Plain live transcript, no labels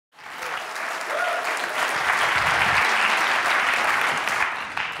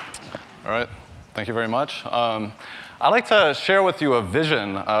right. Thank you very much. I'd like to share with you a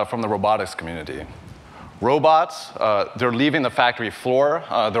vision from the robotics community. Robots, they're leaving the factory floor.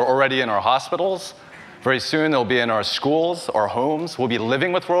 They're already in our hospitals. Very soon, they'll be in our schools, our homes. We'll be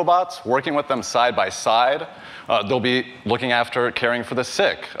living with robots, working with them side by side. They'll be looking after, caring for the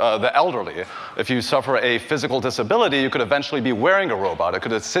sick, the elderly. If you suffer a physical disability, you could eventually be wearing a robot. It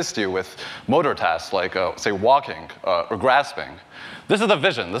could assist you with motor tasks like, say, walking or grasping. This is the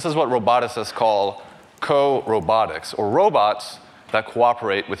vision. This is what roboticists call co-robotics, or robots that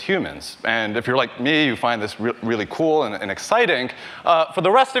cooperate with humans. And if you're like me, you find this really cool and exciting. For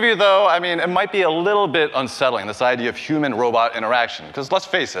the rest of you, though, I mean, it might be a little bit unsettling, this idea of human-robot interaction. Because let's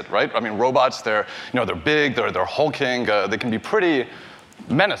face it, right? I mean, robots, they're big, they're hulking, they can be pretty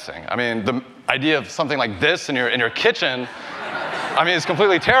menacing. I mean, the idea of something like this in your kitchen, I mean, it's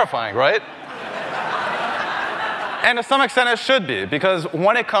completely terrifying, right? And to some extent, it should be, because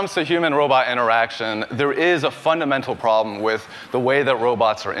when it comes to human-robot interaction, there is a fundamental problem with the way that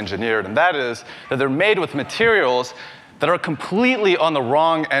robots are engineered, and that is that they're made with materials that are completely on the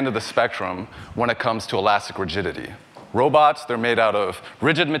wrong end of the spectrum when it comes to elastic rigidity. Robots, they're made out of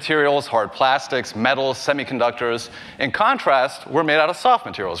rigid materials, hard plastics, metals, semiconductors. In contrast, we're made out of soft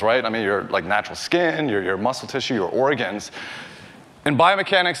materials, right? I mean, your like natural skin, your muscle tissue, your organs. In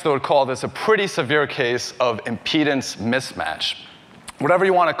biomechanics, they would call this a pretty severe case of impedance mismatch. Whatever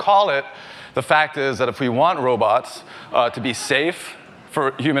you want to call it, the fact is that if we want robots to be safe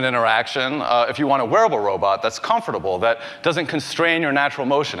for human interaction, if you want a wearable robot that's comfortable, that doesn't constrain your natural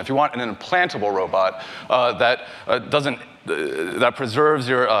motion, if you want an implantable robot that preserves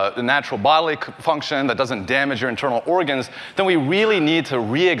your natural bodily function, that doesn't damage your internal organs, then we really need to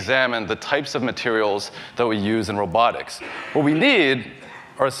re-examine the types of materials that we use in robotics. What we need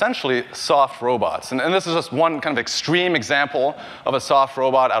are essentially soft robots. And this is just one kind of extreme example of a soft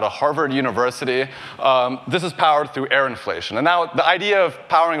robot out of Harvard University. This is powered through air inflation. And now the idea of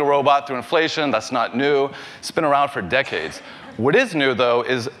powering a robot through inflation, that's not new. It's been around for decades. What is new, though,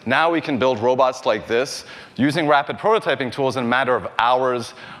 is now we can build robots like this using rapid prototyping tools in a matter of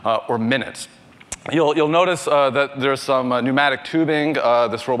hours or minutes. You'll notice that there's some pneumatic tubing.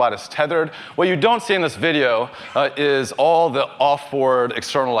 This robot is tethered. What you don't see in this video is all the off-board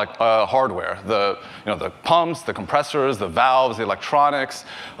external hardware, the pumps, the compressors, the valves, the electronics.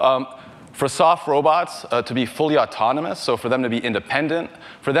 For soft robots to be fully autonomous, so for them to be independent,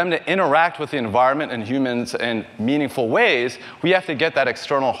 for them to interact with the environment and humans in meaningful ways, we have to get that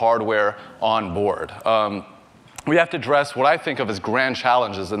external hardware on board. We have to address what I think of as grand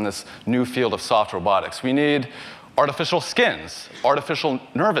challenges in this new field of soft robotics. We need artificial skins, artificial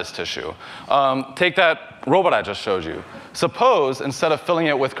nervous tissue. Take that robot I just showed you. Suppose instead of filling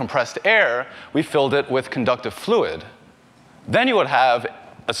it with compressed air, we filled it with conductive fluid. Then you would have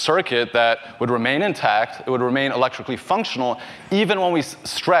a circuit that would remain intact, it would remain electrically functional, even when we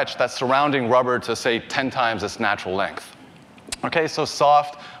stretch that surrounding rubber to, say, 10 times its natural length. Okay, so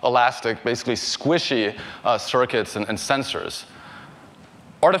soft, elastic, basically squishy circuits and sensors.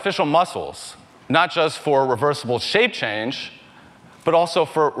 Artificial muscles, not just for reversible shape change, but also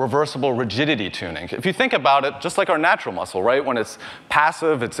for reversible rigidity tuning. If you think about it, just like our natural muscle, right? When it's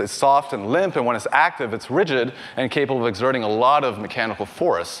passive, it's soft and limp, and when it's active, it's rigid and capable of exerting a lot of mechanical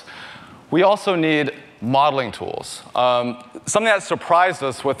force. We also need modeling tools. Something that surprised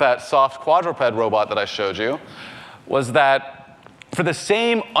us with that soft quadruped robot that I showed you was that for the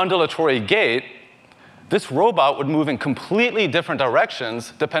same undulatory gait, this robot would move in completely different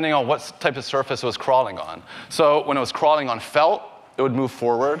directions depending on what type of surface it was crawling on. So when it was crawling on felt, it would move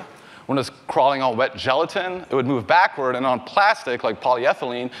forward. When it was crawling on wet gelatin, it would move backward. And on plastic, like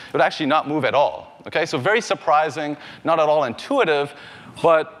polyethylene, it would actually not move at all. Okay? So very surprising, not at all intuitive,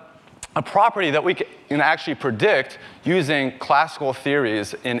 but a property that we can actually predict using classical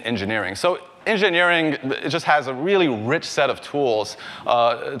theories in engineering. So engineering, it just has a really rich set of tools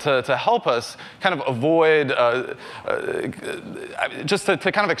to help us kind of avoid, just to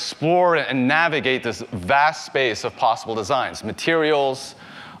kind of explore and navigate this vast space of possible designs, materials,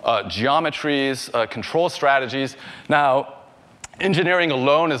 geometries, control strategies. Now, engineering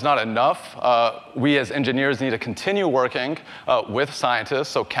alone is not enough. We as engineers need to continue working with scientists,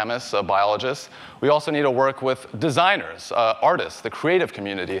 so chemists, biologists. We also need to work with designers, artists, the creative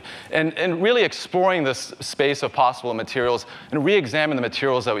community, and really exploring this space of possible materials and re-examine the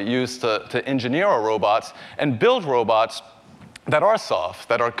materials that we use to engineer our robots and build robots that are soft,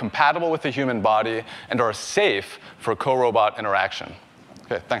 that are compatible with the human body, and are safe for co-robot interaction.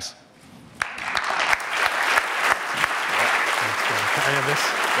 Okay, thanks. I have this.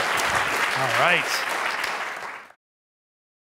 All right.